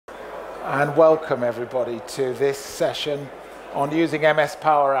And welcome everybody to this session on using MS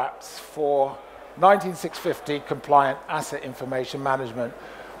PowerApps for 19650 compliant asset information management.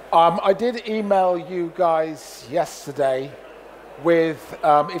 I did email you guys yesterday with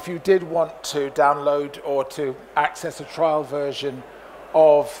if you did want to download or to access a trial version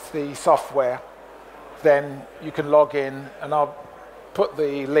of the software, then you can log in and I'll put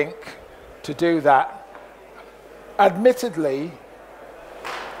the link to do that. Admittedly,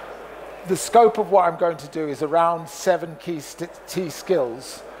 the scope of what I'm going to do is around 7 key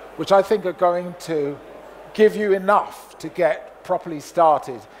skills, which I think are going to give you enough to get properly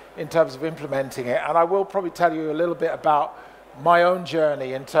started in terms of implementing it. And I will probably tell you a little bit about my own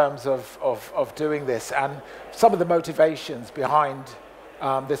journey in terms of doing this and some of the motivations behind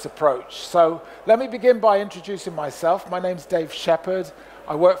this approach. So let me begin by introducing myself. My name's Dave Shepherd.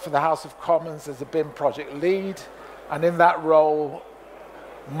 I work for the House of Commons as a BIM project lead, and in that role,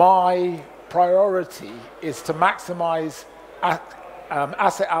 my priority is to maximize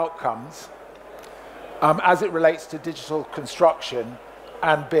asset outcomes as it relates to digital construction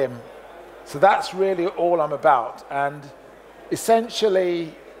and BIM. So that's really all I'm about. And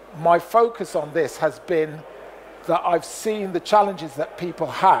essentially, my focus on this has been that I've seen the challenges that people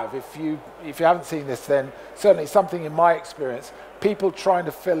have. If you haven't seen this, then certainly something in my experience, people trying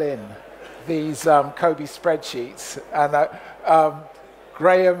to fill in these Kobe spreadsheets. And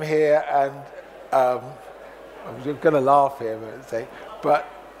Graham here, and I'm going to laugh here, but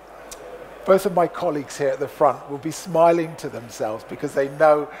both of my colleagues here at the front will be smiling to themselves because they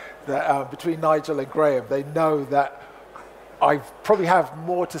know that I know that I probably have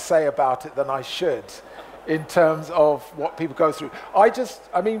more to say about it than I should in terms of what people go through.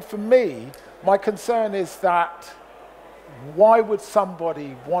 I mean, for me, my concern is that why would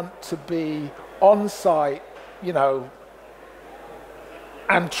somebody want to be on site,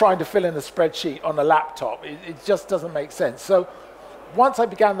 and trying to fill in a spreadsheet on a laptop? It just doesn't make sense. So once I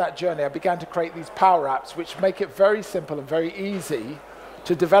began that journey, I began to create these Power Apps which make it very simple and very easy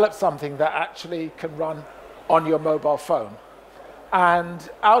to develop something that actually can run on your mobile phone. And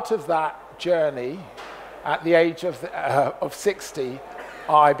out of that journey, at the age of 60,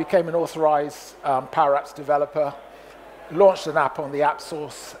 I became an authorized Power Apps developer, launched an app on the App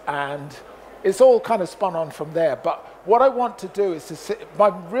Source, and it's all kind of spun on from there. But what I want to do is my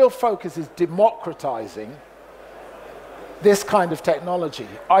real focus is democratizing this kind of technology.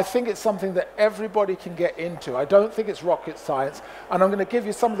 I think it's something that everybody can get into. I don't think it's rocket science, and I'm going to give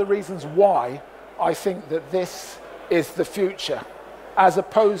you some of the reasons why I think that this is the future, as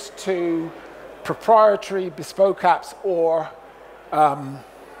opposed to proprietary bespoke apps or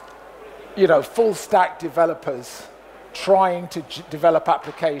full stack developers trying to develop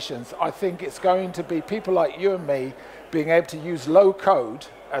applications. I think it's going to be people like you and me being able to use low code,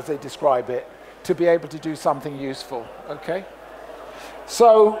 as they describe it, to be able to do something useful, okay?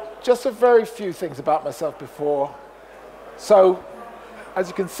 So just a very few things about myself before. So as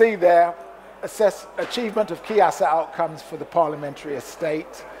you can see there, assess achievement of key asset outcomes for the parliamentary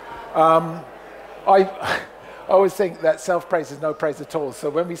estate. I always think that self-praise is no praise at all. So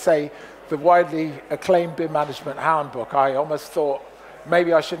when we say the widely acclaimed BIM management handbook, I almost thought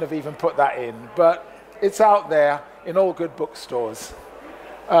maybe I shouldn't have even put that in, but it's out there in all good bookstores.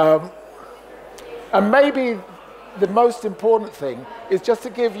 And maybe the most important thing is just to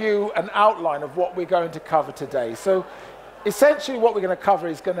give you an outline of what we're going to cover today. So essentially what we're going to cover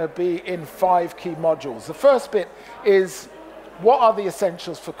is going to be in 5 key modules. The first bit is, what are the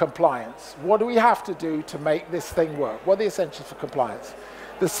essentials for compliance? What do we have to do to make this thing work? What are the essentials for compliance?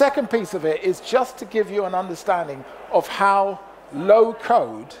 The second piece of it is just to give you an understanding of how low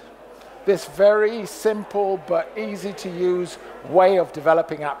code, this very simple but easy to use way of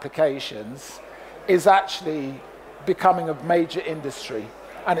developing applications, is actually becoming a major industry.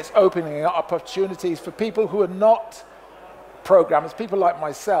 And it's opening up opportunities for people who are not programmers, people like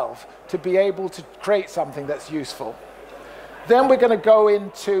myself, to be able to create something that's useful. Then we're going to go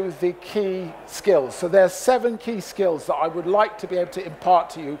into the key skills. So there's 7 key skills that I would like to be able to impart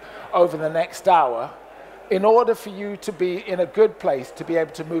to you over the next hour in order for you to be in a good place to be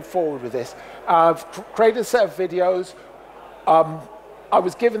able to move forward with this. I've created a set of videos. I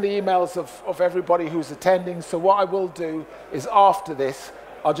was given the emails of everybody who's attending, so what I will do is after this,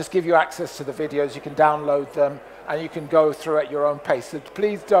 I'll just give you access to the videos. You can download them and you can go through at your own pace. So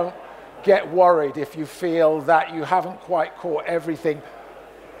please don't get worried if you feel that you haven't quite caught everything.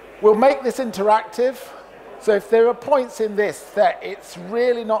 We'll make this interactive, so if there are points in this that it's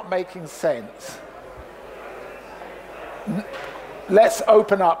really not making sense, let's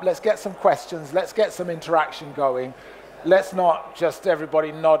open up, let's get some questions, let's get some interaction going. let's not just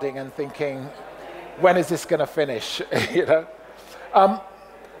everybody nodding and thinking, when is this going to finish? You know?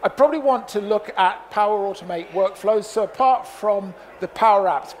 I probably want to look at Power Automate workflows. So apart from the Power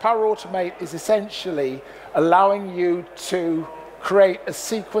Apps, Power Automate is essentially allowing you to create a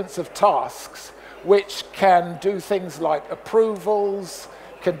sequence of tasks which can do things like approvals,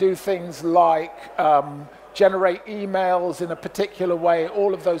 can do things like generate emails in a particular way,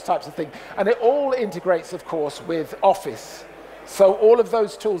 all of those types of things. And it all integrates, of course, with Office. So all of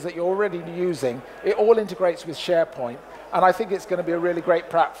those tools that you're already using, it all integrates with SharePoint. And I think it's going to be a really great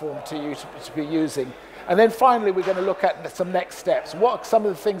platform to be using. And then finally, we're going to look at some next steps. What are some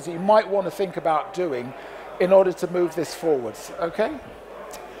of the things that you might want to think about doing in order to move this forwards? Okay?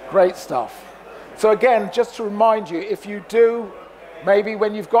 Great stuff. So again, just to remind you, if you do, maybe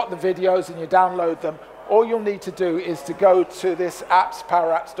when you've got the videos and you download them, all you'll need to do is to go to this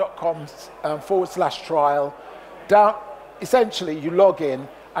PowerApps.com/trial. Essentially, you log in,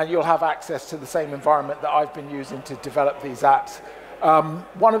 and you'll have access to the same environment that I've been using to develop these apps.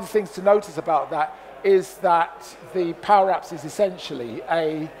 One of the things to notice about that is that the Power Apps is essentially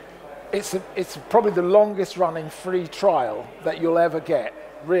it's probably the longest running free trial that you'll ever get,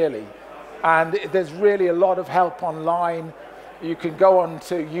 really. And there's really a lot of help online. You can go on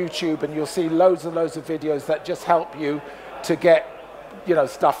to YouTube and you'll see loads and loads of videos that just help you to get, you know,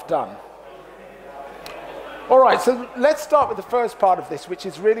 stuff done. All right, so let's start with the first part of this, which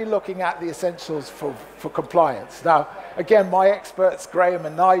is really looking at the essentials for compliance. Now, again, my experts, Graham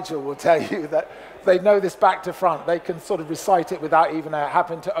and Nigel, will tell you that they know this back to front. They can sort of recite it without even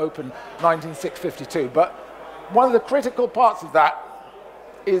having to open 19652. But one of the critical parts of that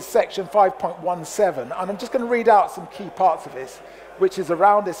is section 5.17. And I'm just going to read out some key parts of this, which is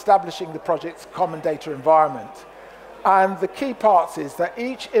around establishing the project's common data environment. And the key parts is that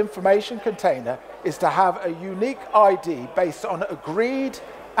each information container is to have a unique ID based on agreed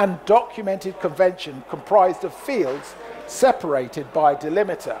and documented convention comprised of fields separated by a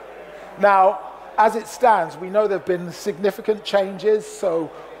delimiter. Now, as it stands, we know there have been significant changes.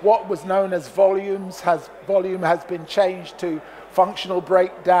 So what was known as volume has been changed to functional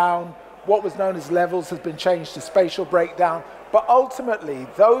breakdown. What was known as levels has been changed to spatial breakdown. But ultimately,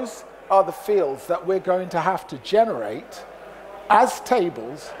 those are the fields that we're going to have to generate as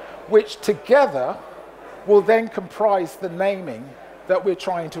tables, which together will then comprise the naming that we're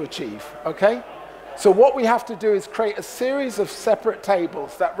trying to achieve, okay? So what we have to do is create a series of separate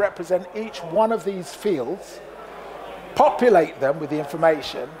tables that represent each one of these fields, populate them with the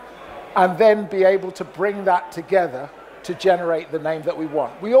information, and then be able to bring that together to generate the name that we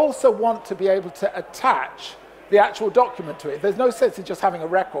want. We also want to be able to attach the actual document to it. There's no sense in just having a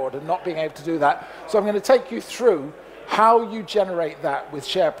record and not being able to do that. So I'm going to take you through how you generate that with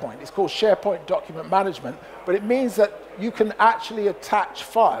SharePoint. It's called SharePoint Document Management, but it means that you can actually attach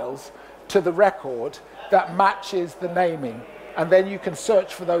files to the record that matches the naming, and then you can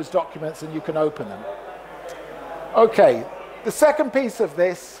search for those documents and you can open them. Okay, the second piece of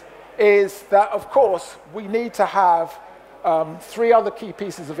this is that, of course, we need to have three other key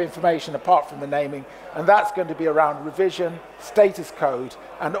pieces of information apart from the naming, and that's going to be around revision, status code,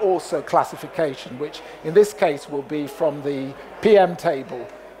 and also classification, which in this case will be from the PM table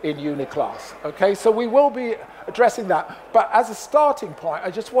in Uniclass. Okay, so we will be addressing that, but as a starting point,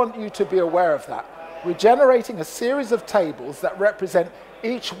 I just want you to be aware of that. We're generating a series of tables that represent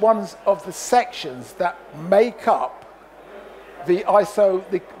each one of the sections that make up the ISO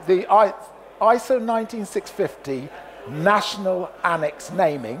 19650 National Annex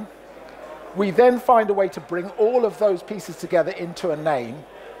naming. We then find a way to bring all of those pieces together into a name,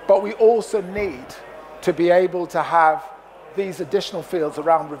 but we also need to be able to have these additional fields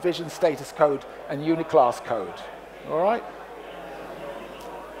around revision status code and Uniclass code. All right?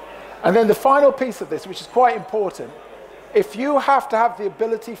 And then the final piece of this, which is quite important, if you have to have the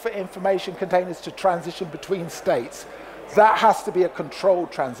ability for information containers to transition between states, that has to be a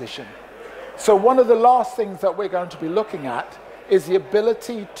controlled transition. So one of the last things that we're going to be looking at is the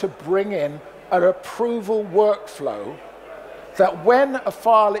ability to bring in an approval workflow that when a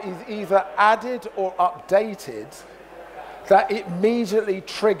file is either added or updated, that it immediately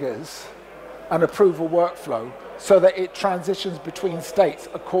triggers an approval workflow so that it transitions between states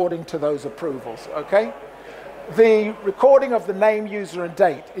according to those approvals, okay? The recording of the name, user, and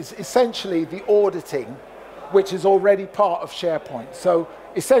date is essentially the auditing, which is already part of SharePoint. So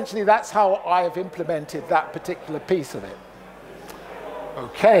essentially, that's how I have implemented that particular piece of it.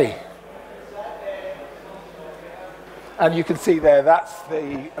 Okay. And you can see there, that's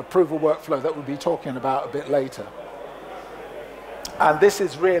the approval workflow that we'll be talking about a bit later. And this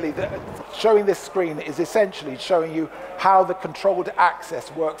is really, showing this screen is essentially showing you how the controlled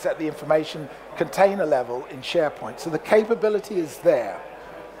access works at the information container level in SharePoint. So the capability is there.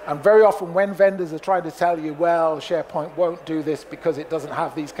 And very often when vendors are trying to tell you, well, SharePoint won't do this because it doesn't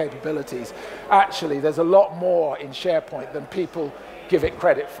have these capabilities, actually there's a lot more in SharePoint than people give it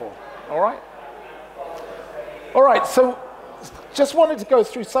credit for. All right? All right, so just wanted to go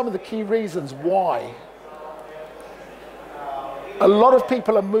through some of the key reasons why a lot of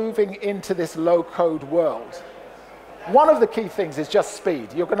people are moving into this low-code world. One of the key things is just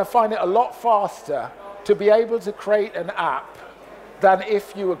speed. You're going to find it a lot faster to be able to create an app than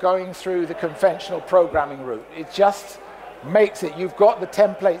if you were going through the conventional programming route. It just makes it, you've got the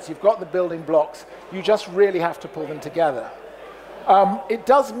templates, you've got the building blocks, you just really have to pull them together. It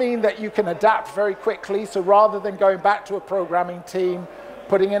does mean that you can adapt very quickly, so rather than going back to a programming team,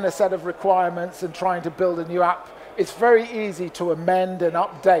 putting in a set of requirements and trying to build a new app, it's very easy to amend and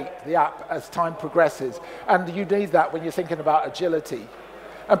update the app as time progresses. And you need that when you're thinking about agility.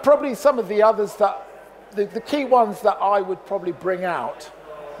 And probably some of the others that, the key ones that I would probably bring out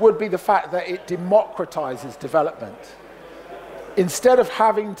would be the fact that it democratizes development. Instead of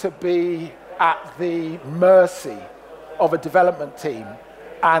having to be at the mercy of a development team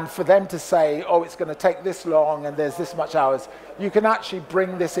and for them to say, oh, it's going to take this long and there's this much hours, you can actually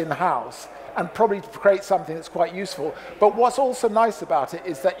bring this in-house and probably create something that's quite useful. But what's also nice about it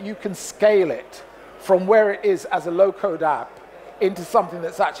is that you can scale it from where it is as a low-code app into something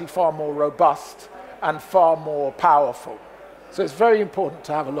that's actually far more robust and far more powerful. So it's very important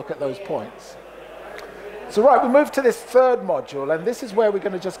to have a look at those points. So right, we move to this third module, and this is where we're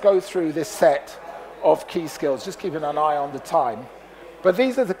going to just go through this set of key skills, just keeping an eye on the time. But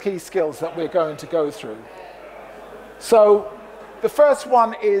these are the key skills that we're going to go through. So the first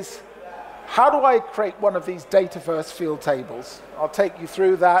one is, how do I create one of these Dataverse field tables? I'll take you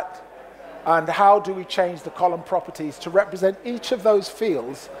through that. And how do we change the column properties to represent each of those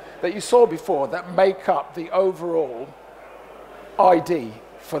fields that you saw before that make up the overall ID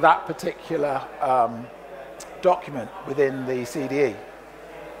for that particular document within the CDE?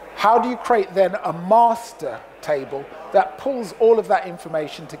 How do you create then a master table that pulls all of that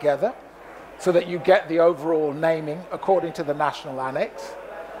information together so that you get the overall naming according to the national annex?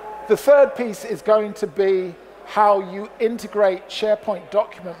 The third piece is going to be how you integrate SharePoint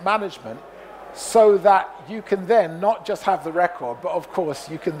document management so that you can then not just have the record, but of course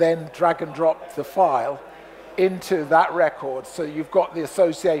you can then drag and drop the file into that record, so you've got the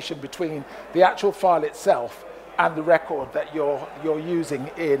association between the actual file itself and the record that you're using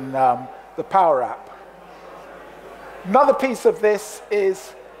in the Power App. Another piece of this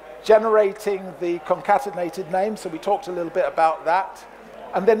is generating the concatenated name, so we talked a little bit about that.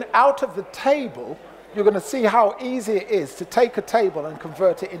 And then out of the table, you're going to see how easy it is to take a table and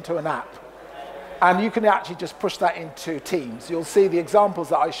convert it into an app. And you can actually just push that into Teams. You'll see the examples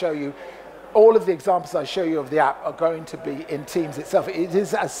that I show you. All of the examples I show you of the app are going to be in Teams itself. It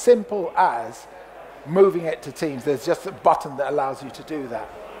is as simple as moving it to Teams. There's just a button that allows you to do that.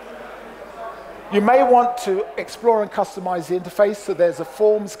 You may want to explore and customize the interface, so there's a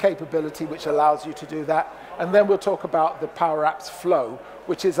forms capability which allows you to do that. And then we'll talk about the PowerApps flow,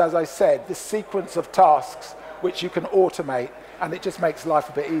 which is, as I said, this sequence of tasks which you can automate, and it just makes life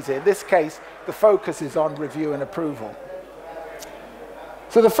a bit easier. In this case, the focus is on review and approval.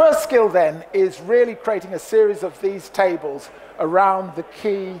 So the first skill then is really creating a series of these tables around the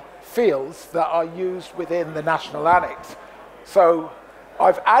key fields that are used within the national annex. So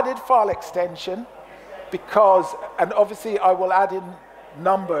I've added file extension because, and obviously I will add in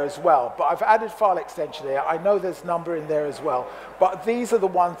number as well, but I've added file extension here. I know there's number in there as well, but these are the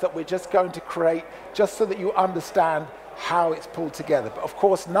ones that we're just going to create just so that you understand how it's pulled together. But of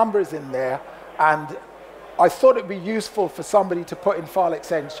course, number is in there, and I thought it'd be useful for somebody to put in file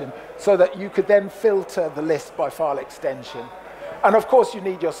extension so that you could then filter the list by file extension. And of course, you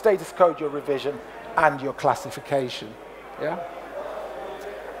need your status code, your revision, and your classification. Yeah?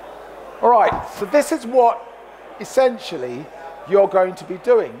 All right, so this is what essentially you're going to be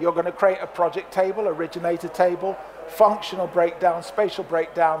doing. You're going to create a project table, originator table, functional breakdown, spatial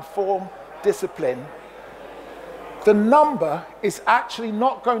breakdown, form, discipline. The number is actually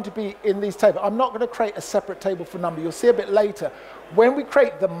not going to be in these tables. I'm not going to create a separate table for number. You'll see a bit later. When we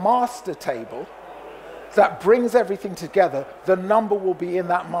create the master table that brings everything together, the number will be in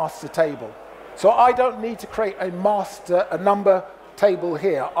that master table. So I don't need to create a number table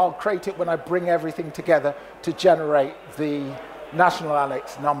here. I'll create it when I bring everything together to generate the national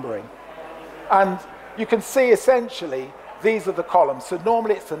annex numbering. And you can see essentially these are the columns. So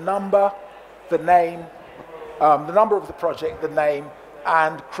normally it's the number, the name, the number of the project, the name,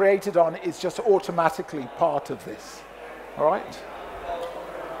 and created on is just automatically part of this. All right?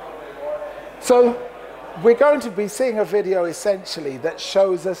 So we're going to be seeing a video essentially that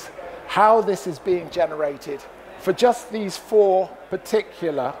shows us how this is being generated for just these 4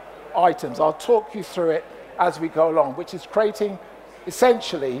 particular items. I'll talk you through it as we go along, which is creating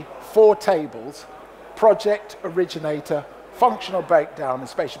essentially 4 tables: project, originator, functional breakdown, and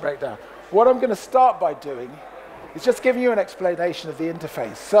spatial breakdown. What I'm going to start by doing is just giving you an explanation of the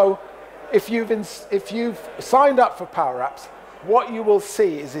interface. So if you've signed up for PowerApps, what you will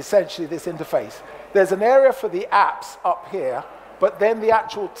see is essentially this interface. There's an area for the apps up here, but then the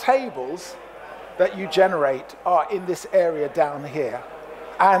actual tables that you generate are in this area down here.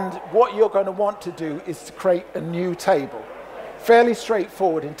 And what you're going to want to do is to create a new table. Fairly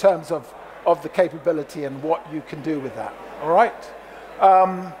straightforward in terms of the capability and what you can do with that. All right?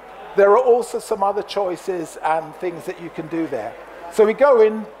 There are also some other choices and things that you can do there. So we go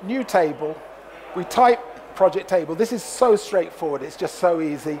in, new table, we type project table. This is so straightforward, it's just so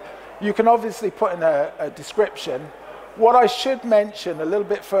easy. You can obviously put in a description. What I should mention a little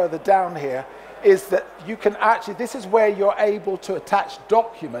bit further down here is that you can actually, this is where you're able to attach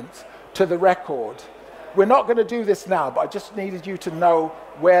documents to the record. We're not going to do this now, but I just needed you to know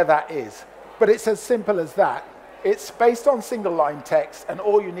where that is. But it's as simple as that. It's based on single line text, and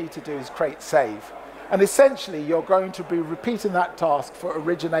all you need to do is create save. And essentially, you're going to be repeating that task for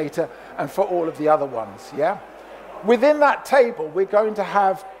originator and for all of the other ones, yeah? Within that table, we're going to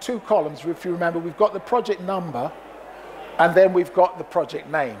have 2 columns. If you remember, we've got the project number, and then we've got the project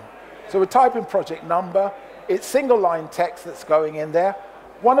name. So we're typing project number. It's single line text that's going in there.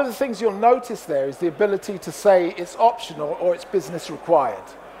 One of the things you'll notice there is the ability to say it's optional or it's business required.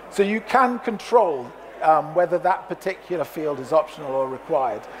 So you can control whether that particular field is optional or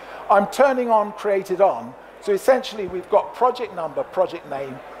required. I'm turning on created on. So essentially, we've got project number, project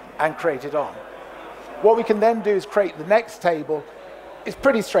name, and created on. What we can then do is create the next table. It's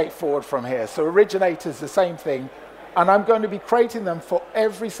pretty straightforward from here. So originator is the same thing. And I'm going to be creating them for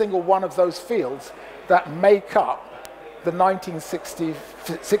every single one of those fields that make up the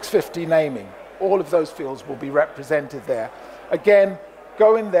 1960-650 naming. All of those fields will be represented there. Again,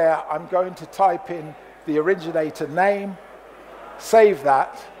 go in there. I'm going to type in the originator name, save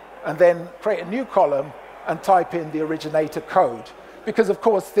that, and then create a new column and type in the originator code. Because of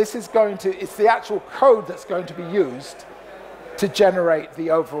course, this is going to, it's the actual code that's going to be used to generate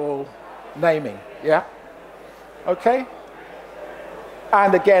the overall naming, yeah? Okay?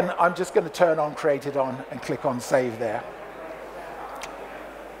 And again, I'm just going to turn on created on and click on save there.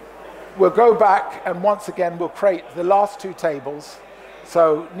 We'll go back and once again, we'll create the last 2 tables.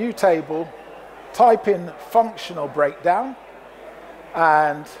 So new table, type in functional breakdown,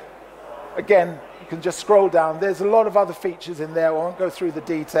 and again, you can just scroll down. There's a lot of other features in there. I won't go through the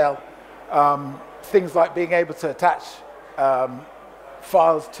detail. Things like being able to attach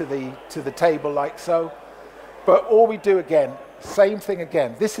files to the table like so. But all we do again, same thing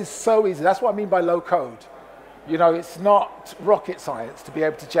again. This is so easy. That's what I mean by low code. You know, it's not rocket science to be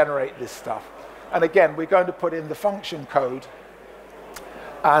able to generate this stuff. And again, we're going to put in the function code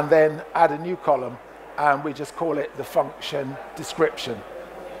and then add a new column, and we just call it the function description.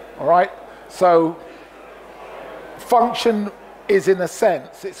 All right? So function is, in a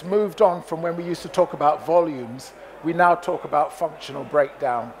sense, it's moved on from when we used to talk about volumes. We now talk about functional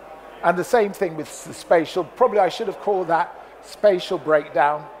breakdown. And the same thing with the spatial. Probably I should have called that spatial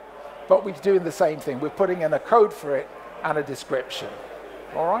breakdown, but we're doing the same thing. We're putting in a code for it and a description.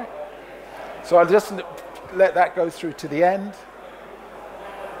 All right? So I'll just let that go through to the end.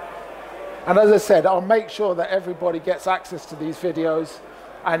 And as I said, I'll make sure that everybody gets access to these videos,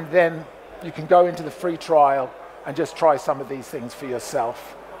 and then you can go into the free trial and just try some of these things for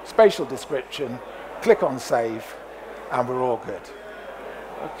yourself. Spatial description, click on save, and we're all good.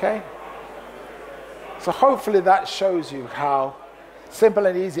 Okay? So hopefully that shows you how simple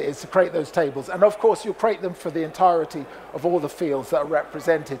and easy it is to create those tables. And of course, you'll create them for the entirety of all the fields that are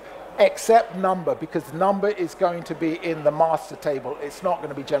represented, except number, because number is going to be in the master table. It's not going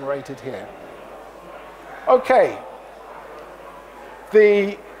to be generated here. Okay.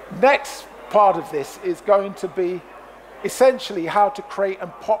 The next part of this is going to be essentially how to create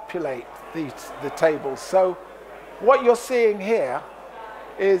and populate the tables. So what you're seeing here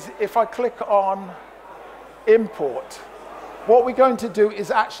is if I click on import, what we're going to do is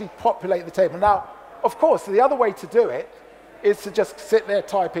actually populate the table. Now, of course, the other way to do it is to just sit there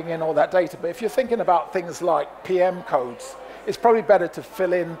typing in all that data. But if you're thinking about things like PM codes, it's probably better to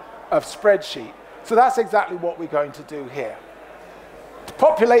fill in a spreadsheet. So that's exactly what we're going to do here. To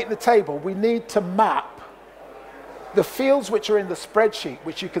populate the table, we need to map the fields which are in the spreadsheet,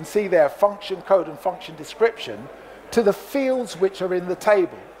 which you can see there, function code and function description, to the fields which are in the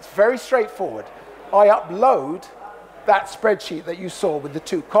table. It's very straightforward. I upload that spreadsheet that you saw with the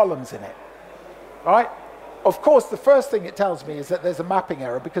 2 columns in it, right? Of course, the first thing it tells me is that there's a mapping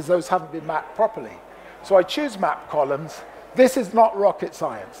error because those haven't been mapped properly. So I choose map columns. This is not rocket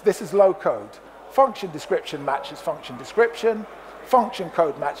science. This is low code. Function description matches function description. Function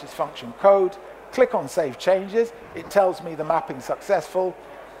code matches function code. Click on Save Changes. It tells me the mapping's successful.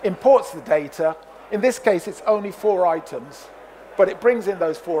 Imports the data. In this case, it's only 4 items, but it brings in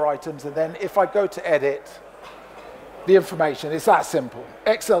those 4 items, and then if I go to edit the information, it's that simple.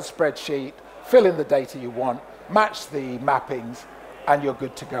 Excel spreadsheet, fill in the data you want, match the mappings, and you're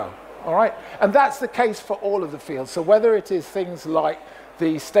good to go. All right? And that's the case for all of the fields. So whether it is things like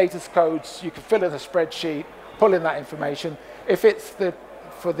the status codes, you can fill in a spreadsheet, pull in that information. If it's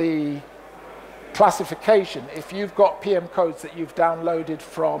for the classification, if you've got PM codes that you've downloaded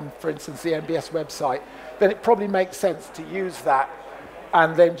from, for instance, the MBS website, then it probably makes sense to use that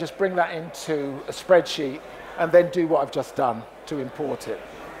and then just bring that into a spreadsheet and then do what I've just done to import it.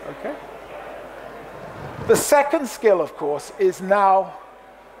 Okay? The second skill, of course, is now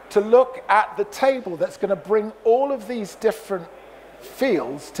to look at the table that's going to bring all of these different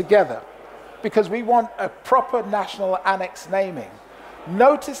fields together, because we want a proper national annex naming.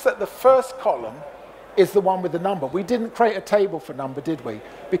 Notice that the first column is the one with the number. We didn't create a table for number, did we?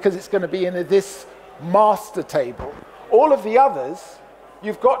 Because it's going to be in this master table. All of the others,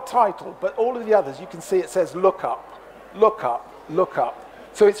 you've got title, but all of the others, you can see it says lookup, lookup, lookup.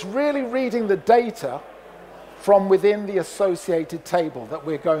 So it's really reading the data from within the associated table that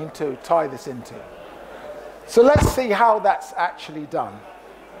we're going to tie this into. So let's see how that's actually done.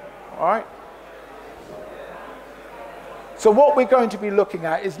 All right? So what we're going to be looking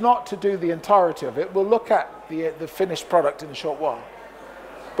at is not to do the entirety of it. We'll look at the finished product in a short while.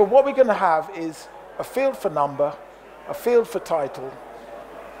 But what we're going to have is a field for number, a field for title,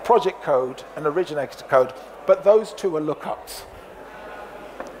 project code, and originator code. But those 2 are lookups.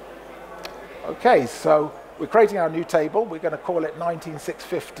 Okay, so we're creating our new table. We're going to call it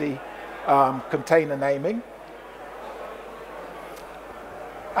 19650 container naming.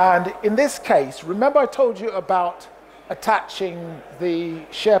 And in this case, remember I told you about attaching the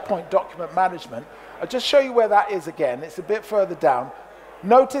SharePoint document management. I'll just show you where that is again. It's a bit further down.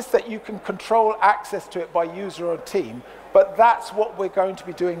 Notice that you can control access to it by user or team, but that's what we're going to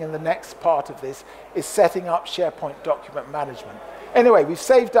be doing in the next part of this, is setting up SharePoint document management. Anyway, we've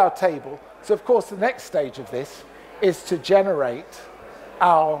saved our table. So of course, the next stage of this is to generate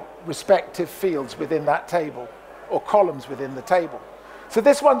our respective fields within that table, or columns within the table. So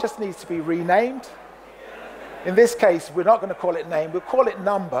this one just needs to be renamed. In this case, we're not going to call it name, we'll call it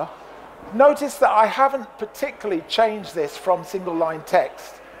number. Notice that I haven't particularly changed this from single line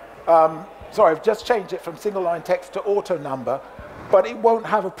text. Sorry, I've just changed it from single line text to auto number, but it won't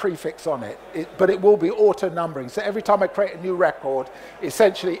have a prefix on it, but it will be auto numbering. So every time I create a new record, it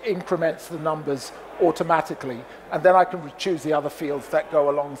essentially increments the numbers automatically, and then I can choose the other fields that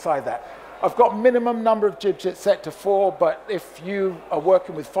go alongside that. I've got minimum number of digits set to 4, but if you are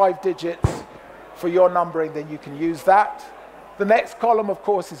working with 5 digits for your numbering, then you can use that. The next column, of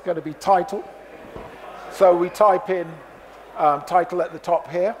course, is going to be title. So we type in title at the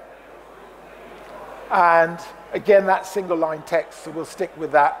top here. And again, that's single line text, so we'll stick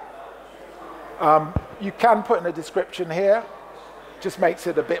with that. You can put in a description here. Just makes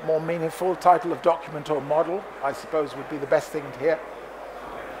it a bit more meaningful. Title of document or model, I suppose, would be the best thing here.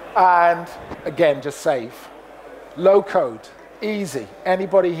 And again, just save. Low code, easy.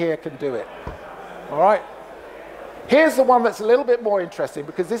 Anybody here can do it. All right? Here's the one that's a little bit more interesting,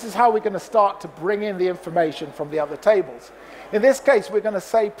 because this is how we're going to start to bring in the information from the other tables. In this case, we're going to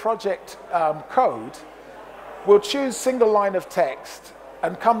say project code. We'll choose single line of text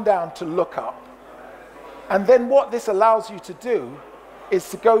and come down to lookup. And then what this allows you to do is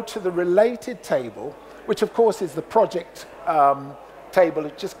to go to the related table, which of course is the project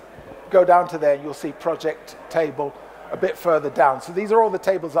table. Just go down to there and you'll see project table a bit further down. So these are all the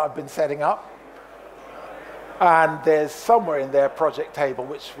tables that I've been setting up. And there's somewhere in there project table,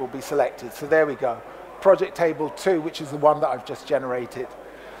 which will be selected. So there we go. Project table 2, which is the one that I've just generated.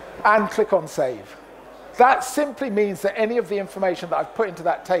 And click on save. That simply means that any of the information that I've put into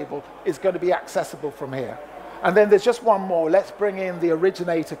that table is going to be accessible from here. And then there's just one more. Let's bring in the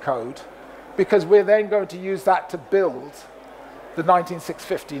originator code, because we're then going to use that to build the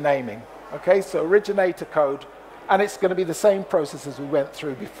 19650 naming. Okay, so originator code, and it's going to be the same process as we went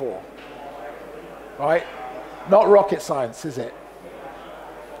through before. Right? Not rocket science, is it?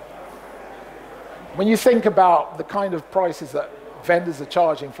 When you think about the kind of prices that vendors are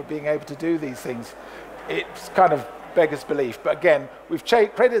charging for being able to do these things, it's kind of beggars belief. But again, we've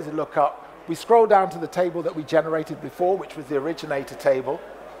created a lookup. We scroll down to the table that we generated before, which was the originator table.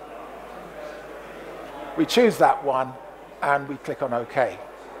 We choose that one, and we click on OK.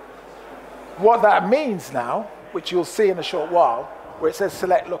 What that means now, which you'll see in a short while, where it says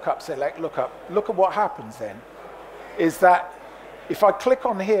select lookup, look at what happens then, is that if I click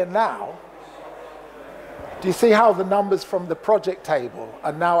on here now, do you see how the numbers from the project table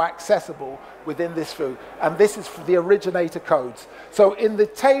are now accessible within this view? And this is for the originator codes. So in the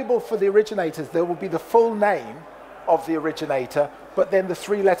table for the originators, there will be the full name of the originator, but then the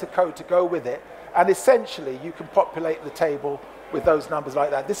 3-letter code to go with it. And essentially, you can populate the table with those numbers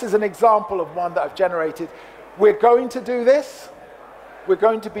like that. This is an example of one that I've generated. We're going to do this. We're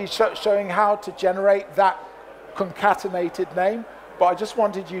going to be showing how to generate that concatenated name, but I just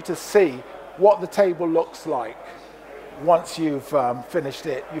wanted you to see what the table looks like once you've finished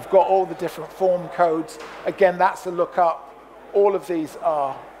it. You've got all the different form codes. Again, that's a lookup. All of these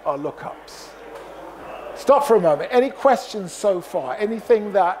are lookups. Stop for a moment. Any questions so far? Any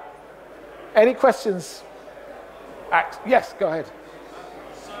questions? Yes, go ahead.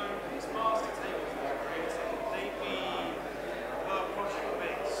 So these master tables that you're creating, would they be per project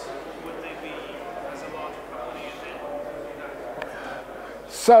base, or would they be as a larger company as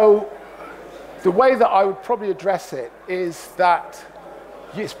in? So the way that I would probably address it is that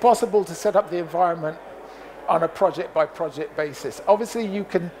it's possible to set up the environment on a project by project basis. Obviously, you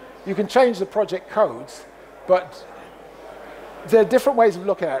can change the project codes, but there are different ways of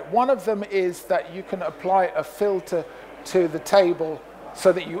looking at it. One of them is that you can apply a filter to the table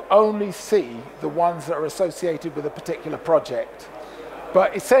so that you only see the ones that are associated with a particular project.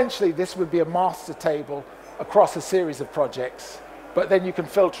 But essentially, this would be a master table across a series of projects, but then you can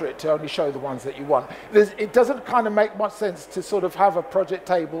filter it to only show the ones that you want. It doesn't kind of make much sense to sort of have a project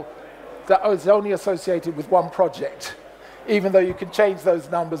table that is only associated with one project, even though you can change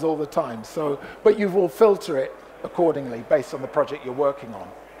those numbers all the time. So, but you will filter it accordingly based on the project you're working on.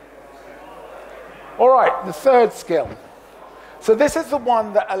 All right, the third skill. So this is the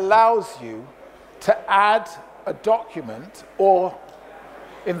one that allows you to add a document, or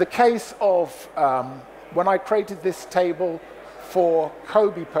in the case of when I created this table for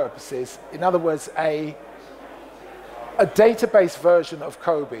COBie purposes, in other words, a database version of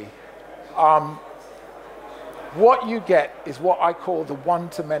COBie, what you get is what I call the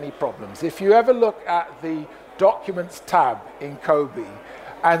one-to-many problems. If you ever look at the Documents tab in COBie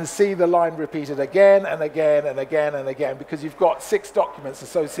and see the line repeated again and again and again and again because you've got 6 documents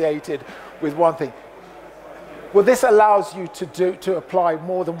associated with one thing, well, this allows you to apply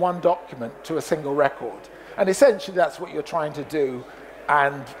more than one document to a single record. And essentially, that's what you're trying to do.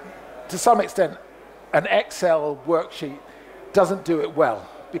 And to some extent, an Excel worksheet doesn't do it well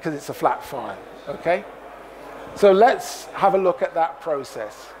because it's a flat file, okay? So let's have a look at that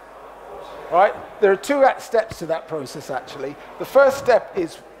process. Right? There are 2 steps to that process, actually. The first step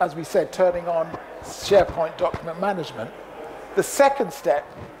is, as we said, turning on SharePoint document management. The second step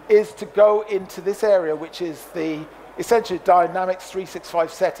is to go into this area, which is the essentially Dynamics 365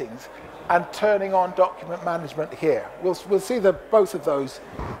 settings, and turning on document management here. We'll see both of those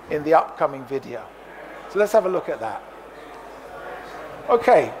in the upcoming video. So let's have a look at that.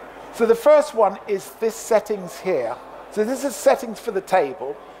 Okay, so the first one is this settings here. So this is settings for the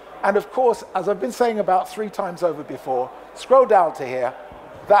table. And of course, as I've been saying about 3 times over before, scroll down to here.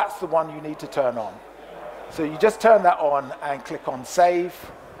 That's the one you need to turn on. So you just turn that on and click on Save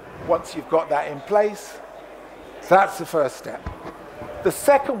once you've got that in place. That's the first step. The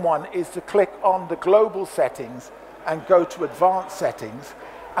second one is to click on the global settings and go to Advanced Settings.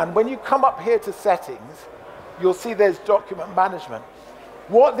 And when you come up here to Settings, you'll see there's Document Management.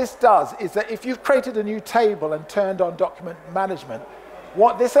 What this does is that if you've created a new table and turned on Document Management,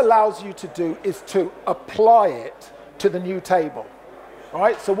 what this allows you to do is to apply it to the new table.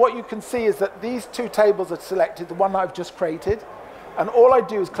 Right? So what you can see is that these 2 tables are selected, the one that I've just created, and all I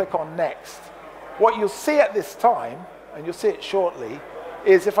do is click on Next. What you'll see at this time, and you'll see it shortly,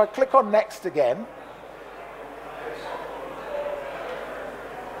 is if I click on Next again,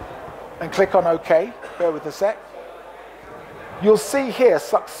 and click on OK, bear with a sec, you'll see here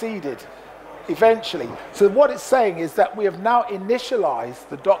Succeeded. Eventually. So what it's saying is that we have now initialized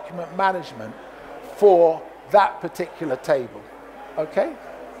the document management for that particular table. Okay?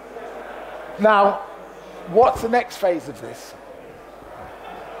 Now, what's the next phase of this?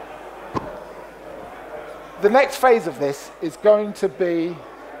 The next phase of this is going to be,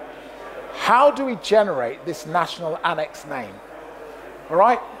 how do we generate this national annex name? All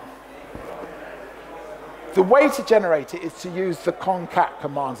right? The way to generate it is to use the concat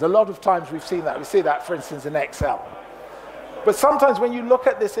commands. A lot of times we've seen that. We see that, for instance, in Excel. But sometimes when you look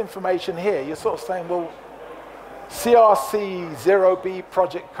at this information here, you're sort of saying, well, CRC 0B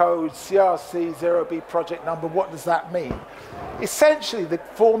project code, CRC 0B project number, what does that mean? Essentially, the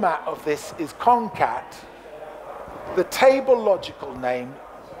format of this is concat, the table logical name,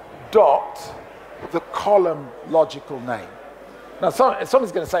 dot, the column logical name. Now,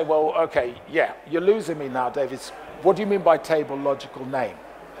 someone's going to say, well, okay, yeah, you're losing me now, David. What do you mean by table logical name?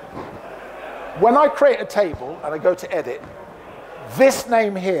 When I create a table and I go to edit, this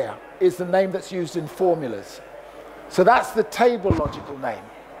name here is the name that's used in formulas. So that's the table logical name.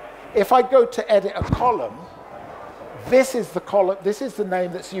 If I go to edit a column, this is the column, this is the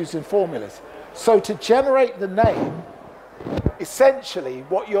name that's used in formulas. So to generate the name, essentially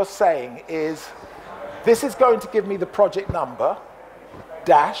what you're saying is, this is going to give me the project number,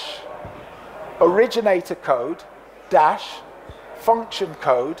 dash, originator code, dash, function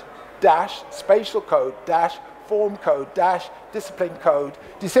code, dash, spatial code, dash, form code, dash, discipline code.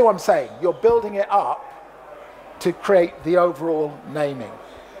 Do you see what I'm saying? You're building it up to create the overall naming.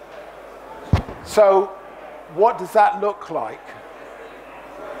 So what does that look like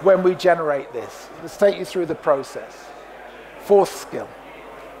when we generate this? Let's take you through the process. Fourth skill.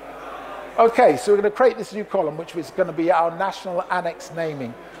 Okay, so we're going to create this new column, which is going to be our national annex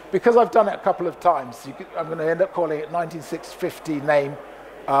naming. Because I've done it a couple of times, I'm going to end up calling it 19650 name,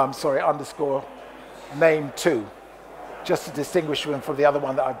 underscore name 2, just to distinguish them from the other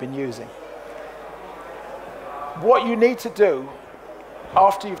one that I've been using. What you need to do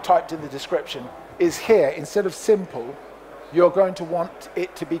after you've typed in the description is here, instead of simple, you're going to want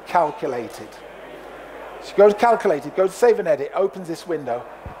it to be calculated. So you go to calculated, go to save and edit, opens this window.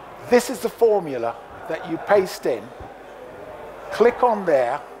 This is the formula that you paste in. Click on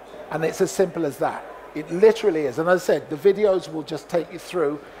there, and it's as simple as that. It literally is. And as I said, the videos will just take you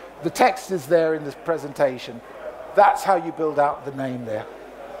through. The text is there in this presentation. That's how you build out the name there,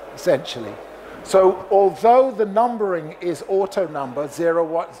 essentially. So although the numbering is auto number,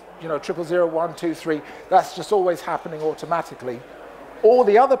 001, 2, 3, that's just always happening automatically. All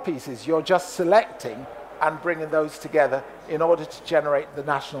the other pieces, you're just selecting and bringing those together in order to generate the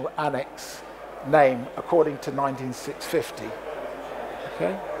national annex name according to 19650.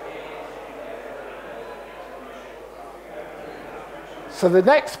 Okay? So the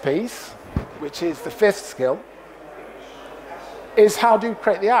next piece, which is the fifth skill, is how do you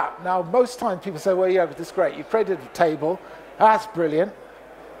create the app? Now, most times people say, well, yeah, this is great. You created a table. That's brilliant.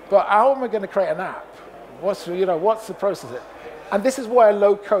 But how am I going to create an app? What's the process? And this is where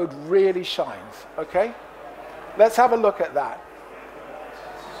low code really shines, okay? Let's have a look at that.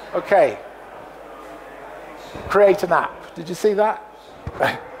 Okay. Create an app. Did you see that?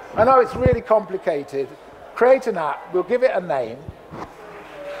 I know it's really complicated. Create an app. We'll give it a name.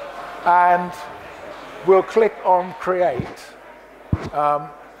 And we'll click on create. I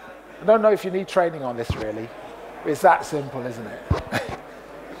don't know if you need training on this, really. It's that simple, isn't it?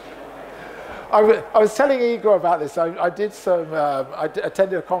 I was telling Igor about this. I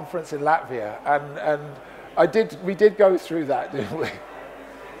attended a conference in Latvia, and we did go through that, didn't we?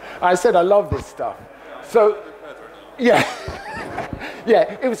 I said, I love this stuff. So, yeah.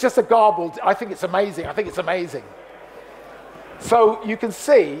 Yeah, it was just a garbled, I think it's amazing, I think it's amazing. So you can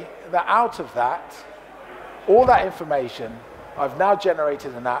see that out of that, all that information, I've now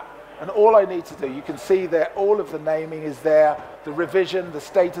generated an app, and all I need to do, you can see that all of the naming is there, the revision, the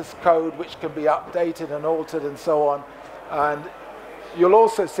status code, which can be updated and altered and so on. And you'll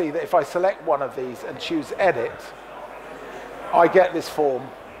also see that if I select one of these and choose edit, I get this form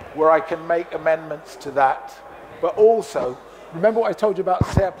where I can make amendments to that. But also, remember what I told you about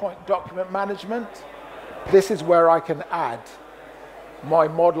SharePoint document management? This is where I can add my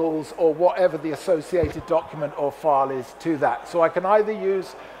models or whatever the associated document or file is to that. So I can either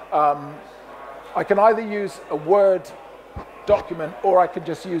use a Word document, or I can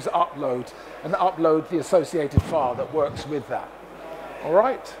just use upload and upload the associated file that works with that. All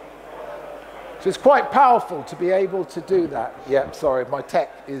right? So it's quite powerful to be able to do that. Yeah, sorry, my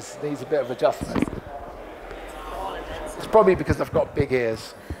tech needs a bit of adjustment. It's probably because I've got big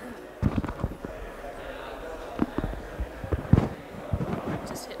ears.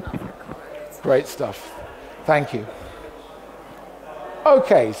 Great stuff. Thank you.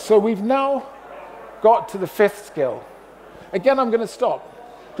 Okay, so we've now got to the fifth skill. Again, I'm going to stop,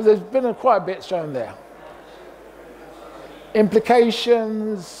 because there's been quite a bit shown there.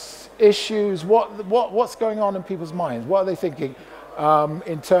 Implications, issues, what's going on in people's minds? What are they thinking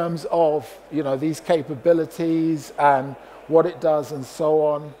in terms of these capabilities and what it does and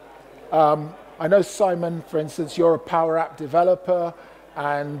so on? I know, Simon, for instance, you're a Power App developer,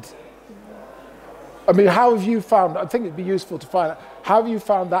 and I mean, how have you found, I think it'd be useful to find out, how have you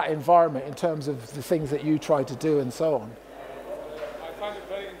found that environment in terms of the things that you try to do and so on? I find it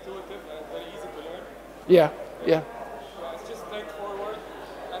very intuitive and very easy to learn. Yeah, yeah. It's just straightforward,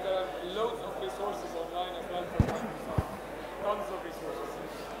 and there are loads of resources online as well for Microsoft. Tons of resources.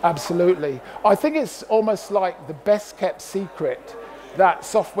 Absolutely. I think it's almost like the best kept secret that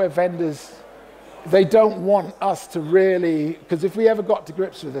software vendors, they don't want us to really, because if we ever got to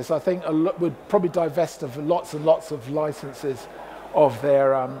grips with this, I think we'd probably divest of lots and lots of licenses of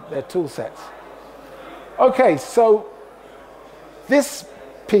their tool sets. Okay, so this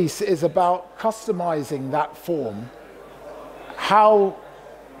piece is about customizing that form, how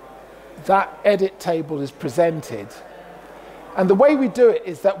that edit table is presented. And the way we do it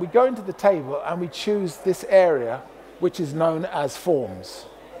is that we go into the table and we choose this area, which is known as forms,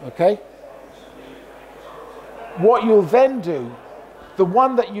 okay? What you'll then do, the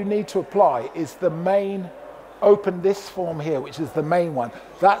one that you need to apply is the main, open this form here, which is the main one.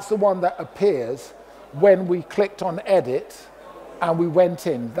 That's the one that appears when we clicked on edit and we went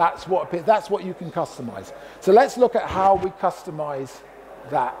in. That's what appears, that's what you can customize. So let's look at how we customize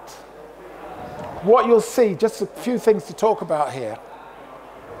that. What you'll see, just a few things to talk about here.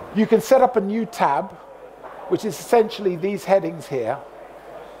 You can set up a new tab, which is essentially these headings here.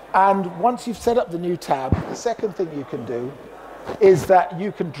 And once you've set up the new tab, the second thing you can do is that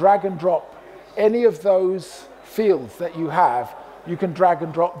you can drag and drop any of those fields that you have, you can drag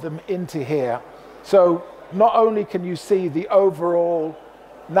and drop them into here. So not only can you see the overall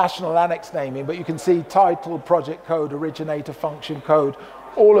national annex naming, but you can see title, project code, originator, function code,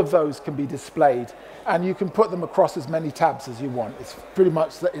 all of those can be displayed. And you can put them across as many tabs as you want. It's pretty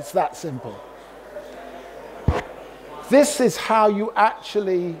much, it's that simple. This is how you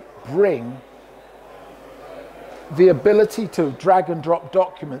actually bring the ability to drag and drop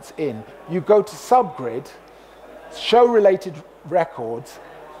documents in. You go to subgrid, show related records,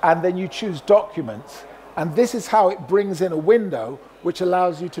 and then you choose documents. And this is how it brings in a window which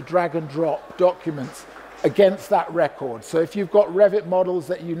allows you to drag and drop documents against that record. So if you've got Revit models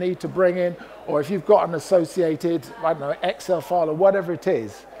that you need to bring in, or if you've got an associated, I don't know, Excel file or whatever it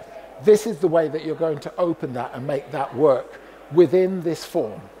is, this is the way that you're going to open that and make that work within this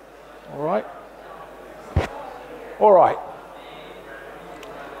form. All right? All right.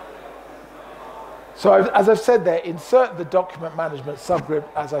 So as I've said there, insert the document management subgrid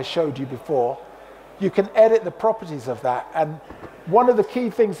as I showed you before. You can edit the properties of that. And one of the key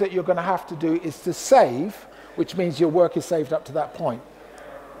things that you're going to have to do is to save, which means your work is saved up to that point.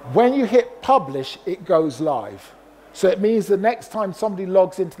 When you hit publish, it goes live. So it means the next time somebody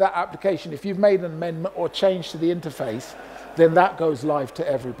logs into that application, if you've made an amendment or change to the interface, then that goes live to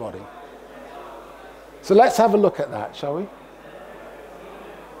everybody. So let's have a look at that, shall we?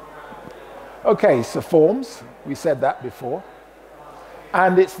 Okay, so forms, we said that before.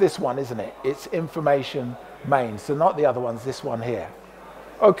 And it's this one, isn't it? It's information main, so not the other ones, this one here.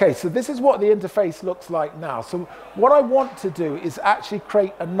 Okay, so this is what the interface looks like now. So what I want to do is actually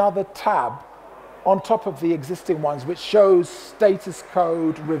create another tab on top of the existing ones, which shows status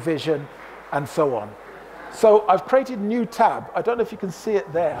code, revision, and so on. So I've created a new tab. I don't know if you can see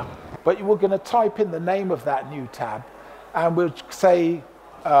it there, but we're going to type in the name of that new tab, and we'll say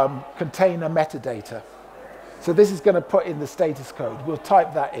container metadata. So this is going to put in the status code. We'll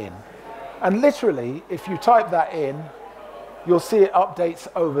type that in. And literally, if you type that in, you'll see it updates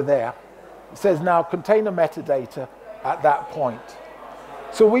over there. It says now container metadata at that point.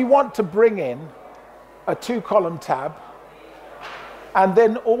 So we want to bring in a 2-column tab, and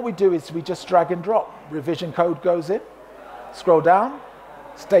then all we do is we just drag and drop. Revision code goes in, scroll down,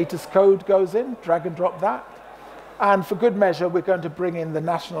 status code goes in, drag and drop that. And for good measure, we're going to bring in the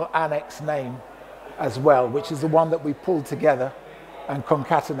national annex name as well, which is the one that we pulled together and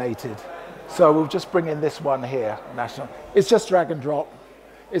concatenated. So we'll just bring in this one here, national. It's just drag and drop.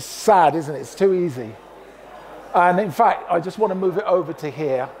 It's sad, isn't it? It's too easy. And in fact, I just want to move it over to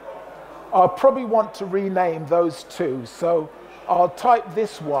here. I'll probably want to rename those two. So I'll type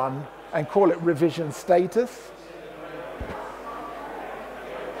this one and call it revision status.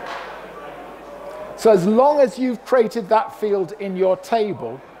 So as long as you've created that field in your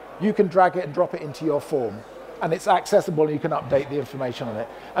table, you can drag it and drop it into your form. And it's accessible and you can update the information on it.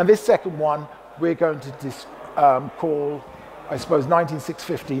 And this second one, we're going to call, I suppose,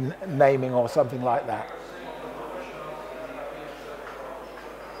 19650 naming or something like that.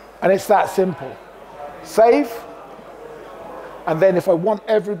 And it's that simple. Save. And then if I want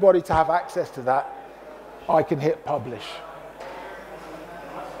everybody to have access to that, I can hit publish.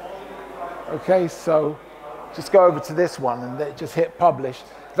 Okay, so just go over to this one and then just hit publish.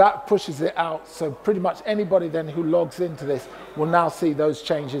 That pushes it out, so pretty much anybody then who logs into this will now see those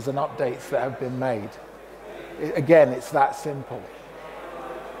changes and updates that have been made. Again, it's that simple.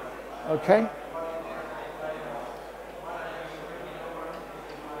 Okay?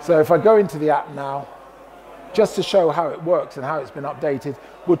 So if I go into the app now, just to show how it works and how it's been updated,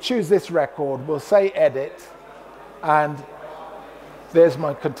 we'll choose this record, we'll say edit, and there's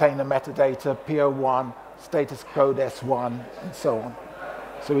my container metadata, PO1, status code S1, and so on.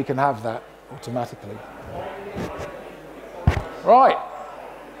 So we can have that automatically. Right.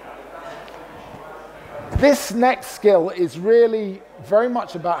 This next skill is really very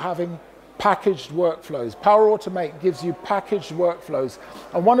much about having packaged workflows. Power Automate gives you packaged workflows.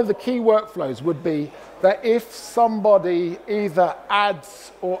 And one of the key workflows would be that if somebody either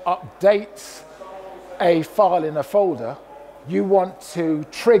adds or updates a file in a folder, you want to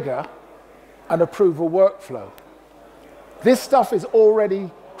trigger an approval workflow. This stuff is already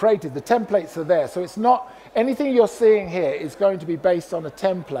created. The templates are there. So it's not anything you're seeing here is going to be based on a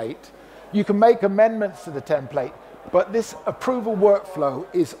template. You can make amendments to the template, but this approval workflow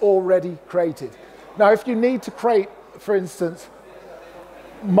is already created. Now, if you need to create, for instance,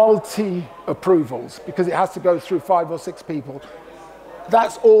 multi-approvals, because it has to go through 5 or 6 people,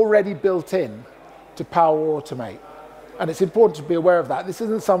 that's already built in to Power Automate. And it's important to be aware of that. This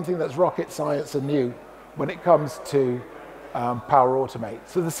isn't something that's rocket science and new when it comes to Power Automate.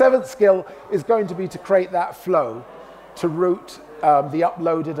 So the 7th skill is going to be to create that flow to route the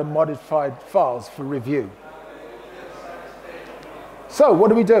uploaded and modified files for review. So what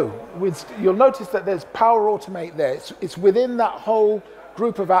do? You'll notice that there's Power Automate there. It's within that whole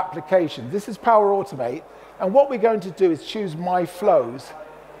group of applications. This is Power Automate, and what we're going to do is choose My Flows.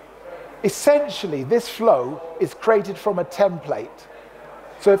 Essentially, this flow is created from a template.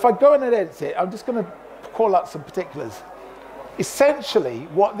 So if I go in and edit it, I'm just going to call out some particulars. Essentially,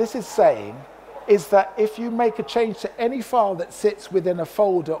 what this is saying is that if you make a change to any file that sits within a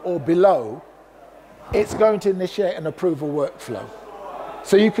folder or below, it's going to initiate an approval workflow.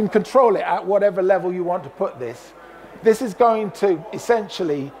 So you can control it at whatever level you want to put this. This is going to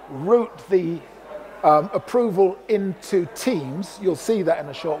essentially route the approval into Teams. You'll see that in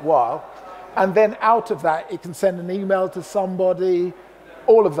a short while. And then out of that, it can send an email to somebody,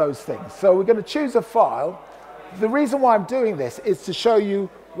 all of those things. So we're going to choose a file. The reason why I'm doing this is to show you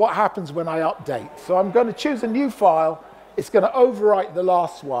what happens when I update. So I'm going to choose a new file. It's going to overwrite the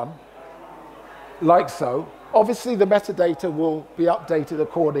last one, like so. Obviously, the metadata will be updated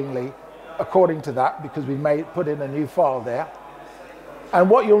accordingly, according to that, because we put in a new file there. And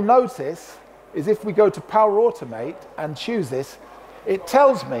what you'll notice is if we go to Power Automate and choose this, it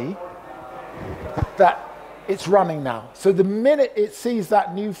tells me that it's running now. So the minute it sees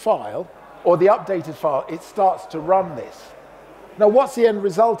that new file, or the updated file, it starts to run this. Now, what's the end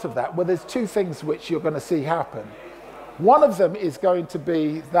result of that? Well, there's 2 things which you're going to see happen. One of them is going to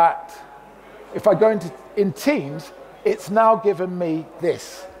be that if I go in Teams, it's now given me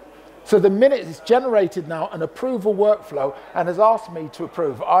this. So the minute it's generated now an approval workflow and has asked me to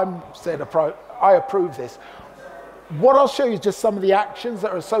approve, I approve this. What I'll show you is just some of the actions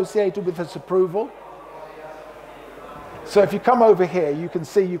that are associated with this approval. So if you come over here, you can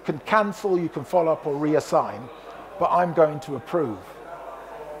see you can cancel, you can follow up or reassign, but I'm going to approve.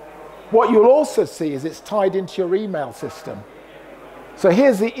 What you'll also see is it's tied into your email system. So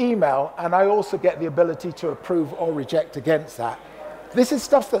here's the email, and I also get the ability to approve or reject against that. This is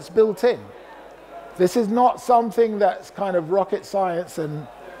stuff that's built in. This is not something that's kind of rocket science, and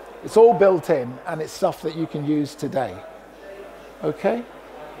it's all built in, and it's stuff that you can use today. Okay?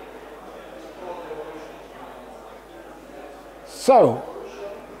 So,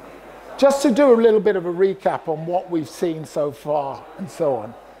 just to do a little bit of a recap on what we've seen so far and so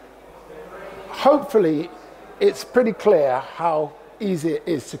on. Hopefully, it's pretty clear how easy it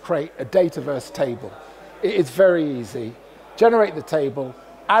is to create a Dataverse table. It is very easy. Generate the table,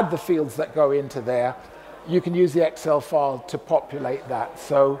 add the fields that go into there. You can use the Excel file to populate that.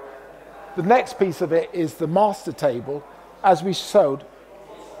 So the next piece of it is the master table. As we showed,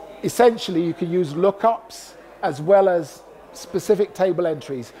 essentially you can use lookups as well as specific table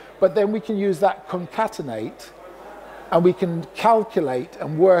entries, but then we can use that concatenate, and we can calculate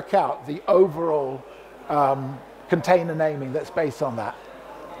and work out the overall container naming that's based on that.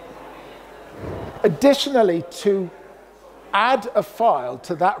 Additionally, to add a file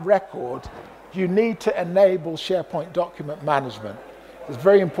to that record, you need to enable SharePoint document management. It's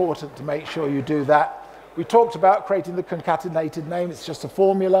very important to make sure you do that. We talked about creating the concatenated name. It's just a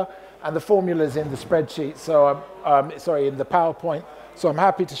formula, and the formula is in the spreadsheet, so sorry, in the PowerPoint. So I'm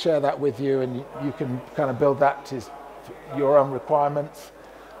happy to share that with you, and you can kind of build that to your own requirements.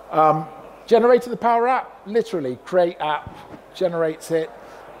 Generating the Power App, literally create app, generates it.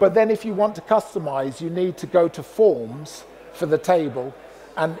 But then if you want to customize, you need to go to forms for the table,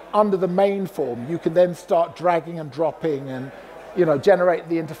 and under the main form, you can then start dragging and dropping and generate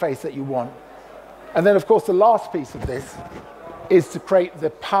the interface that you want. And then of course the last piece of this is to create the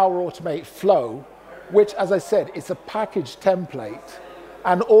Power Automate flow, which, as I said, is a package template.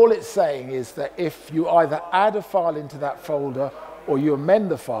 And all it's saying is that if you either add a file into that folder or you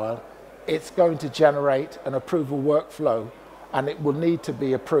amend the file, it's going to generate an approval workflow, and it will need to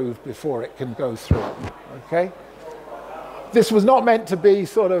be approved before it can go through. Okay? This was not meant to be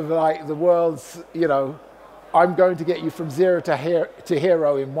sort of like the world's, I'm going to get you from zero to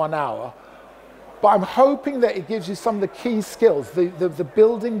hero in 1 hour. But I'm hoping that it gives you some of the key skills, the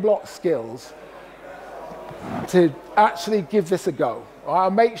building block skills, to actually give this a go. I'll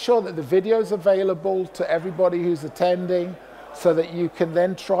make sure that the video is available to everybody who's attending, so that you can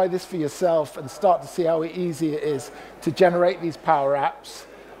then try this for yourself and start to see how easy it is to generate these Power Apps.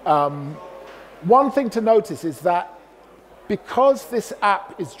 One thing to notice is that because this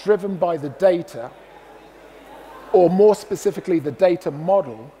app is driven by the data, or more specifically the data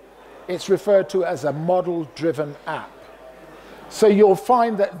model, it's referred to as a model-driven app. So you'll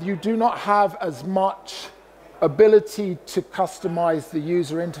find that you do not have as much ability to customize the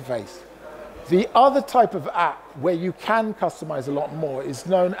user interface. The other type of app where you can customize a lot more is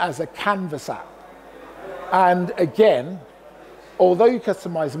known as a canvas app. And again, although you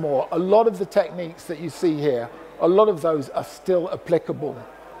customize more, a lot of the techniques that you see here, a lot of those are still applicable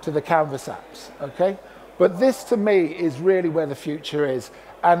to the canvas apps, okay? But this, to me, is really where the future is.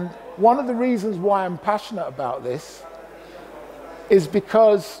 And one of the reasons why I'm passionate about this is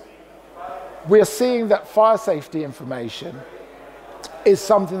because we're seeing that fire safety information is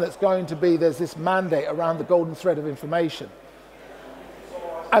something that's going to be, there's this mandate around the golden thread of information.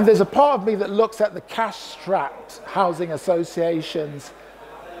 And there's a part of me that looks at the cash-strapped housing associations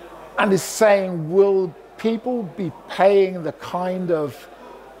and is saying, will people be paying the kind of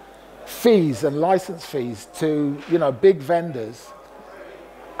fees and license fees to big vendors?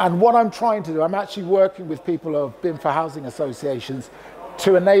 And what I'm trying to do, I'm actually working with people of BIM for housing associations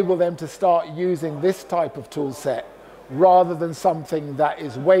to enable them to start using this type of tool set rather than something that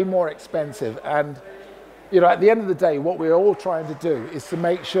is way more expensive. And at the end of the day, what we're all trying to do is to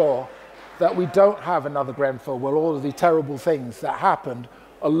make sure that we don't have another Grenfell where all of the terrible things that happened,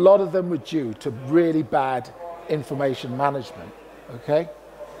 a lot of them were due to really bad information management, okay?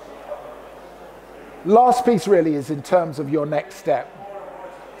 Last piece really is in terms of your next step.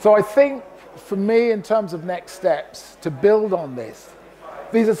 So I think for me, in terms of next steps, to build on this,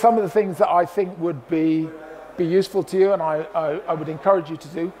 these are some of the things that I think would be useful to you, and I would encourage you to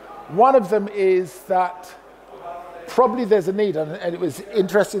do. One of them is that probably there's a need, and it was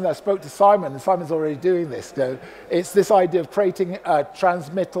interesting that I spoke to Simon, and Simon's already doing this. It's this idea of creating a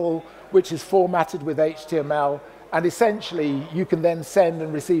transmittal which is formatted with HTML, and essentially you can then send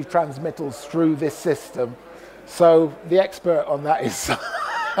and receive transmittals through this system. So the expert on that is,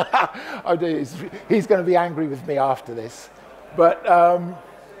 he's going to be angry with me after this. But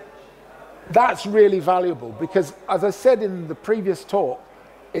that's really valuable because, as I said in the previous talk,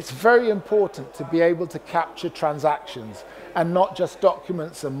 it's very important to be able to capture transactions and not just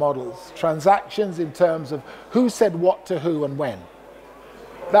documents and models. Transactions in terms of who said what to who and when.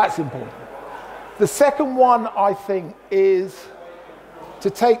 That's important. The second one, I think, is to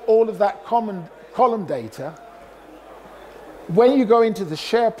take all of that column data. When you go into the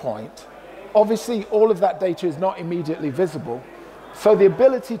SharePoint, obviously all of that data is not immediately visible. So the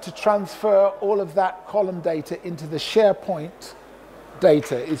ability to transfer all of that column data into the SharePoint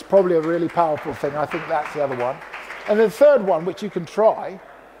data is probably a really powerful thing. I think that's the other one. And the third one, which you can try,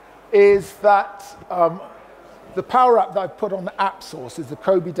 is that the Power App that I've put on the app source is the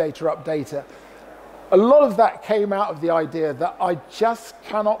Kobe Data Updater. A lot of that came out of the idea that I just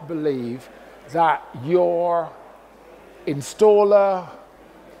cannot believe that your installer,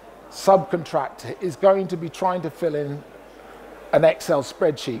 subcontractor is going to be trying to fill in an Excel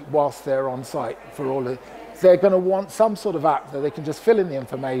spreadsheet whilst they're on site for all of it. They're going to want some sort of app that they can just fill in the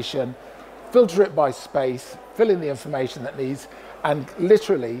information, filter it by space, fill in the information that needs, and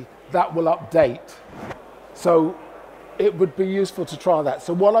literally that will update. So it would be useful to try that.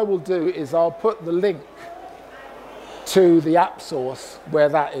 So what I will do is I'll put the link to the app source where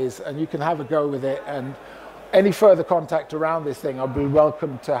that is, and you can have a go with it. And any further contact around this thing, I'll be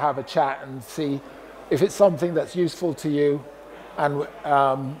welcome to have a chat and see if it's something that's useful to you and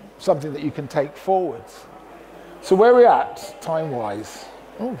something that you can take forwards. So where are we at, time-wise?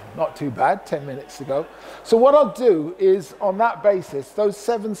 Oh, not too bad, 10 minutes to go. So what I'll do is, on that basis, those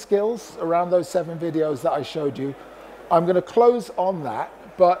 7 skills, around those 7 videos that I showed you, I'm going to close on that,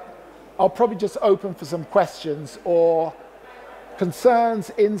 but I'll probably just open for some questions or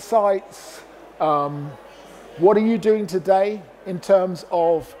concerns, insights. What are you doing today in terms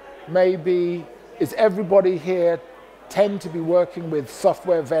of maybe, is everybody here tend to be working with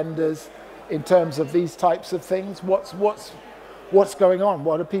software vendors in terms of these types of things? What's going on?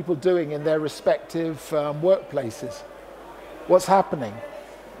 What are people doing in their respective workplaces? What's happening?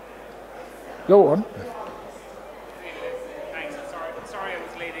 Go on. Thanks. Sorry I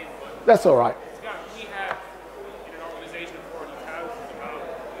was late in, but That's all right. yeah, we have in an organisation of 40,000,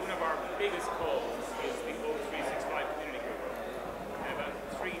 one of our biggest calls is the O365 community group. We have about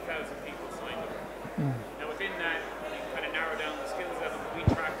 3,000 people signed up. Now within that, you kind of narrow down the skills level. We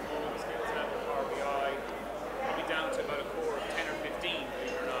track all the skills level of Power BI, probably down to about a core of 10 or 15,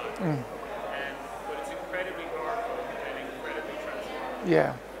 believe it or not. But it's incredibly powerful and incredibly transformative.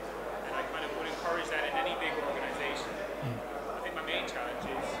 Yeah. And I kind of would encourage that in any big organisation. I think my main challenge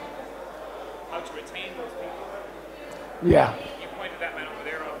is how to retain those people. Yeah. You pointed that man over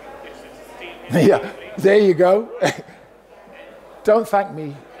there up. Yeah. There you go. Don't thank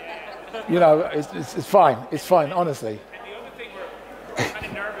me. You know, it's fine. It's fine, honestly. And the other thing we're kind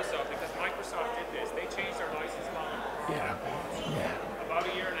of nervous of, because Microsoft did this, they changed their license model Yeah. Yeah. about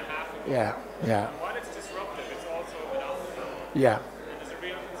a year and a half ago. Yeah. Yeah. And while it's disruptive, it's also a monopoly. Yeah. And there's a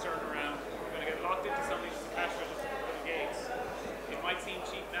real concern around we're going to get locked into something that's a cash register for the gates. It might seem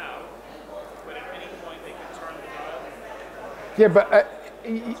cheap now, but at any point they can turn the dial. Yeah, but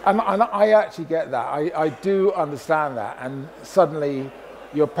and I actually get that. I do understand that, and suddenly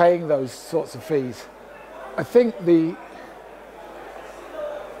you're paying those sorts of fees. I think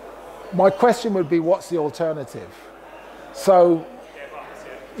my question would be, what's the alternative? So,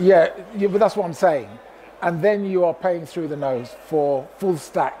 yeah, but that's what I'm saying. And then you are paying through the nose for full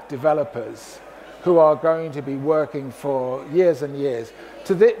stack developers who are going to be working for years and years.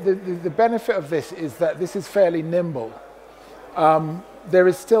 So the benefit of this is that this is fairly nimble. There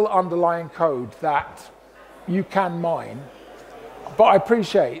is still underlying code that you can mine, but I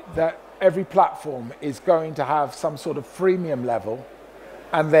appreciate that every platform is going to have some sort of freemium level,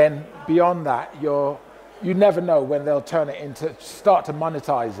 and then beyond that, you never know when they'll turn it into, start to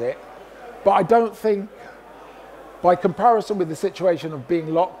monetize it. But I don't think, by comparison with the situation of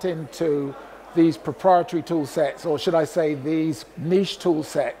being locked into these proprietary tool sets, or should I say these niche tool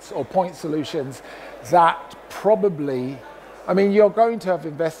sets or point solutions, that probably, I mean, you're going to have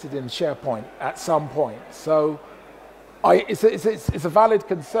invested in SharePoint at some point. So it's a valid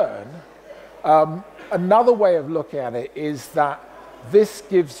concern. Another way of looking at it is that this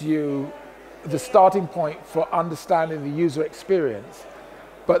gives you the starting point for understanding the user experience.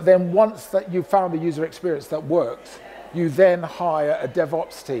 But then once that you've found a user experience that works, you then hire a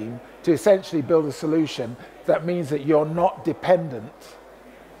DevOps team to essentially build a solution that means that you're not dependent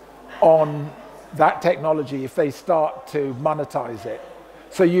on that technology if they start to monetize it.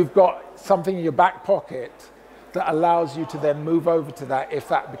 So you've got something in your back pocket that allows you to then move over to that if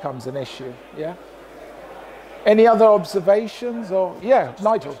that becomes an issue. Yeah? Any other observations? Or yeah,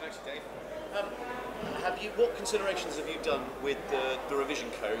 Nigel. What considerations have you done with the revision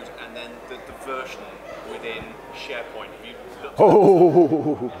code and then the version within SharePoint? Have you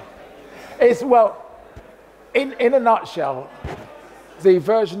looked at It's, well, in a nutshell, the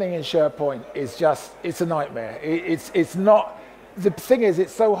versioning in SharePoint is just, it's a nightmare. It's not, the thing is,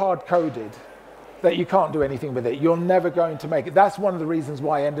 it's so hard coded that you can't do anything with it. You're never going to make it. That's one of the reasons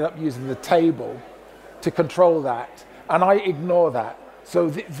why I ended up using the table to control that. And I ignore that. So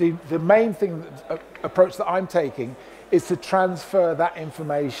the main approach that I'm taking is to transfer that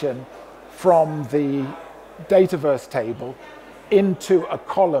information from the Dataverse table into a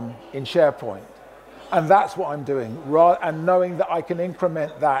column in SharePoint. And that's what I'm doing, and knowing that I can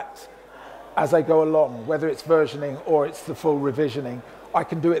increment that as I go along, whether it's versioning or it's the full revisioning, I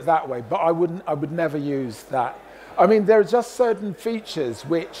can do it that way, but I would never use that. I mean, there are just certain features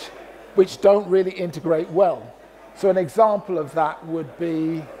which don't really integrate well. So an example of that would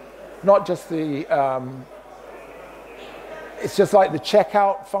be not just the, it's just like the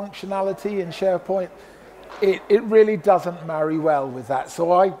checkout functionality in SharePoint. It really doesn't marry well with that,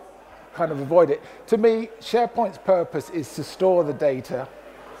 so I kind of avoid it. To me, SharePoint's purpose is to store the data,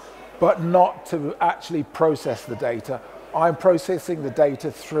 but not to actually process the data. I'm processing the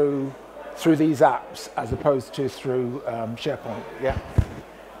data through these apps as opposed to through SharePoint. Yeah.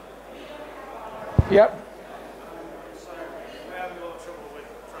 Yep. So we're having a lot of trouble with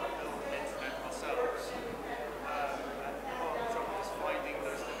trying to build the internet ourselves.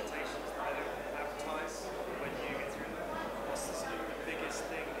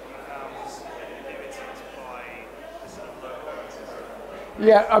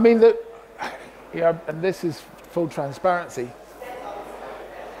 Yeah, I mean, yeah, and this is full transparency.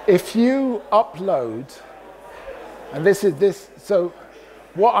 If you upload, and so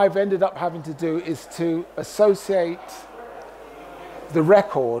what I've ended up having to do is to associate the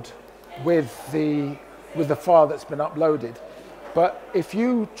record with the file that's been uploaded. But if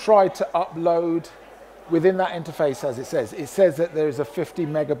you try to upload within that interface, as it says that there is a 50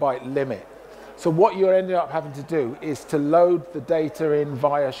 megabyte limit. So what you're ending up having to do is to load the data in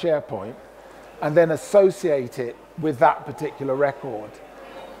via SharePoint and then associate it with that particular record.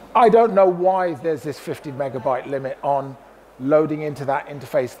 I don't know why there's this 50 megabyte limit on loading into that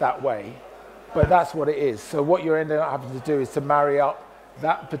interface that way, but that's what it is. So what you're ending up having to do is to marry up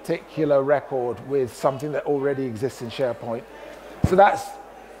that particular record with something that already exists in SharePoint. So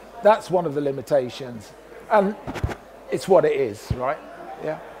that's one of the limitations. And it's what it is, right?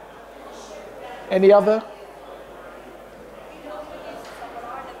 Yeah. Any other?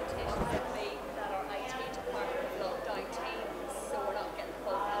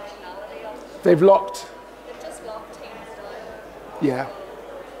 They've locked. They've just locked Teams down. Yeah.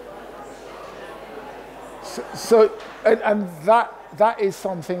 So and that is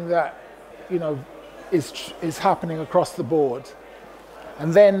something that, you know, is happening across the board.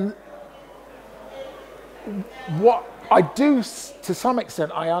 And then what I do, to some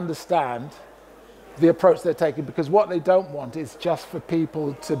extent, I understand the approach they're taking, because what they don't want is just for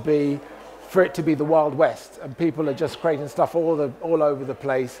people to be, for it to be the Wild West, and people are just creating stuff all over the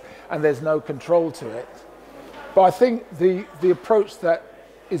place, and there's no control to it. But I think the approach that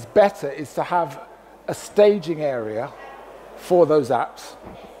is better is to have a staging area for those apps,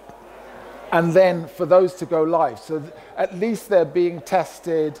 and then for those to go live. So at least they're being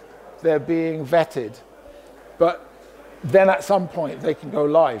tested, they're being vetted, but then at some point they can go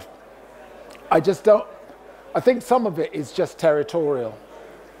live. I think some of it is just territorial.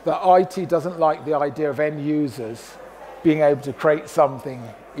 That IT doesn't like the idea of end users being able to create something,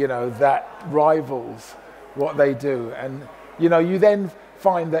 you know, that rivals what they do. And, you know, you then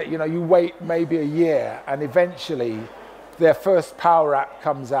find that, you know, you wait maybe a year and eventually their first Power App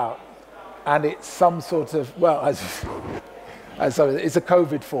comes out and it's some sort of, well, it's a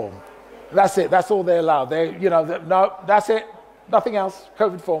COVID form. That's it, that's all they allow. They, you know, no, that's it, nothing else,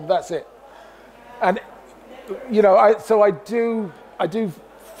 COVID form, that's it. And, you know, so I do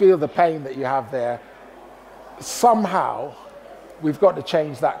feel the pain that you have there. Somehow, we've got to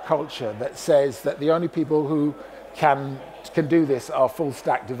change that culture that says that the only people who can do this are full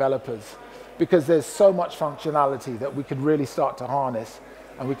stack developers, because there's so much functionality that we could really start to harness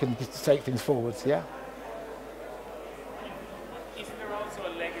and we can take things forwards, yeah? Isn't there also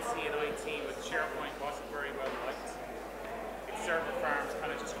a legacy in IT with SharePoint wasn't very well liked? Its server farms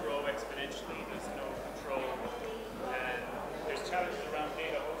kind of just grow exponentially, there's no control, and there's challenges around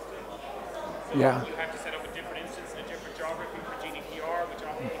data hosting. So Yeah. you have to set up a different instance in a different geography for GDPR, which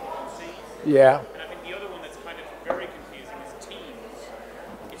often people don't see. Yeah. And I think the other one that's kind of very confusing is Teams.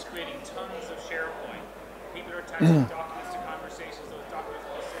 It's creating tons of SharePoint. People are attaching documents to conversations, those documents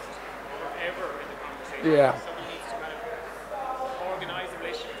persist forever in the conversation. Yeah. Someone needs to kind of organize the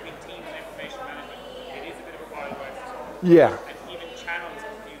relationship between Teams and information management. It is a bit of a wild west. Yeah. And even channels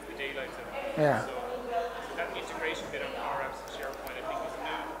confuse the daylights of it. Yeah. So that integration bit on PowerApps and SharePoint I think is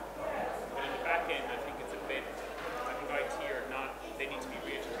new. But in the back end I think it's a bit, I think IT are not, they need to be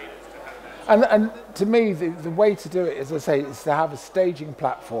re-educated to have that. And to me, the way to do it, as I say, is to have a staging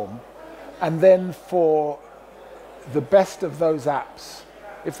platform, and then for the best of those apps,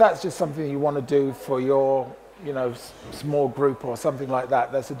 if that's just something you want to do for your, you know, small group or something like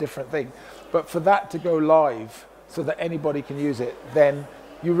that, that's a different thing. But for that to go live so that anybody can use it, then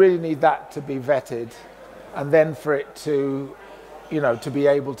you really need that to be vetted, and then for it to, you know, to be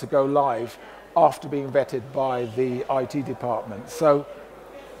able to go live after being vetted by the IT department. So,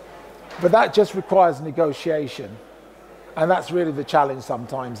 but that just requires negotiation. And that's really the challenge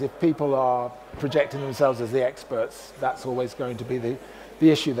sometimes. If people are projecting themselves as the experts, that's always going to be the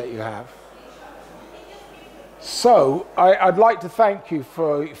issue that you have. So I'd like to thank you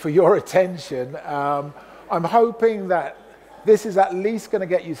for your attention. I'm hoping that this is at least going to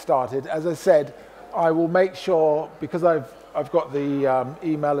get you started. As I said, I will make sure, because I've got the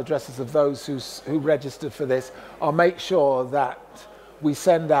email addresses of those who registered for this, I'll make sure that we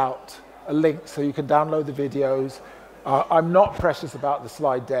send out a link so you can download the videos. I'm not precious about the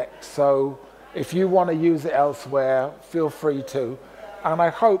slide deck, so if you want to use it elsewhere, feel free to. And I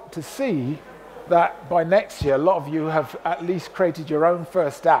hope to see that by next year, a lot of you have at least created your own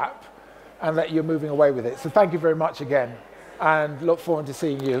first app and that you're moving away with it. So thank you very much again, and look forward to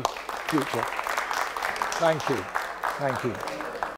seeing you in the future. Thank you. Thank you.